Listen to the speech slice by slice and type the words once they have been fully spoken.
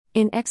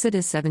In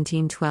Exodus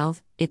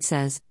 17:12, it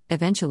says,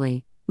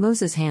 "Eventually,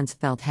 Moses' hands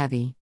felt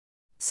heavy.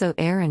 So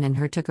Aaron and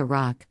Hur took a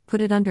rock,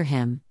 put it under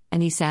him,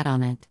 and he sat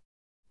on it.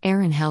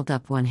 Aaron held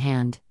up one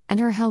hand,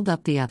 and Hur held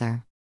up the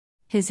other.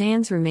 His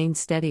hands remained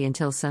steady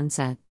until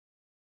sunset."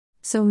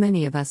 So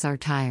many of us are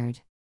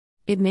tired.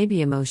 It may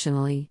be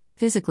emotionally,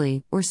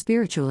 physically, or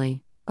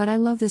spiritually, but I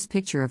love this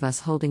picture of us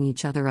holding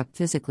each other up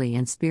physically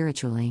and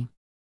spiritually.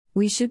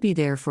 We should be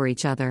there for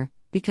each other,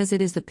 because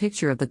it is the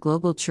picture of the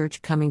global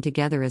church coming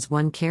together as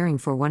one, caring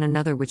for one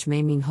another, which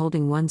may mean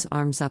holding one's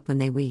arms up when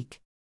they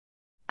weak.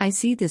 I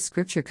see this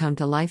scripture come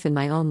to life in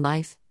my own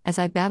life, as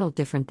I battle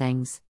different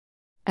things.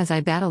 As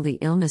I battle the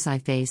illness I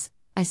face,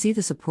 I see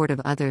the support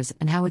of others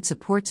and how it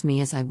supports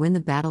me as I win the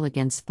battle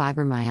against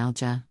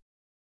fibromyalgia.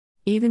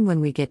 Even when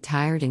we get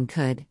tired and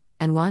could,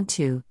 and want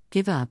to,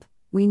 give up,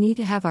 we need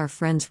to have our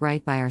friends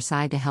right by our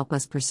side to help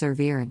us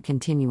persevere and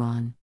continue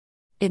on.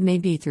 It may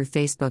be through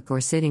Facebook or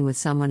sitting with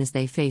someone as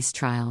they face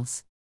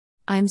trials.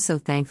 I am so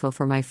thankful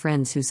for my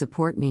friends who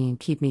support me and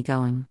keep me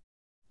going.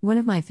 One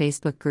of my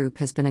Facebook group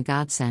has been a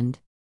godsend.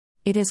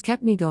 It has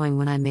kept me going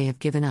when I may have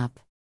given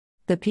up.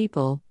 The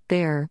people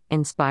there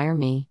inspire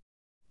me.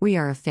 We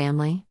are a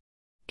family.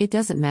 It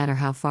doesn't matter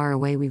how far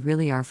away we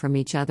really are from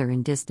each other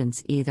in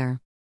distance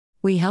either.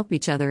 We help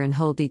each other and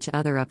hold each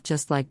other up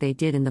just like they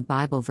did in the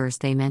Bible verse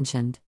they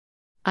mentioned.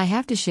 I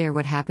have to share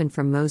what happened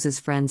from Moses'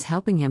 friends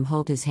helping him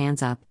hold his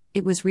hands up.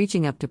 It was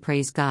reaching up to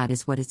praise God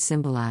is what it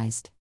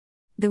symbolized.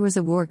 There was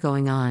a war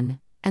going on,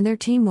 and their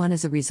team won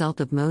as a result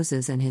of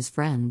Moses and his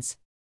friends.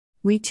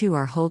 We too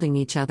are holding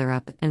each other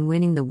up and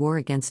winning the war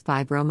against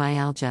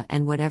fibromyalgia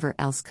and whatever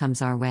else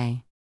comes our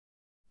way.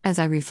 As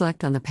I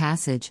reflect on the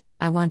passage,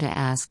 I want to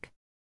ask,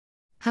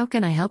 how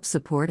can I help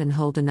support and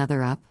hold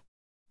another up?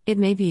 It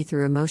may be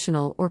through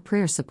emotional or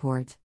prayer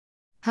support.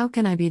 How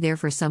can I be there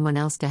for someone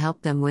else to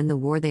help them win the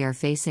war they are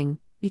facing,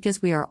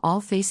 because we are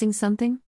all facing something?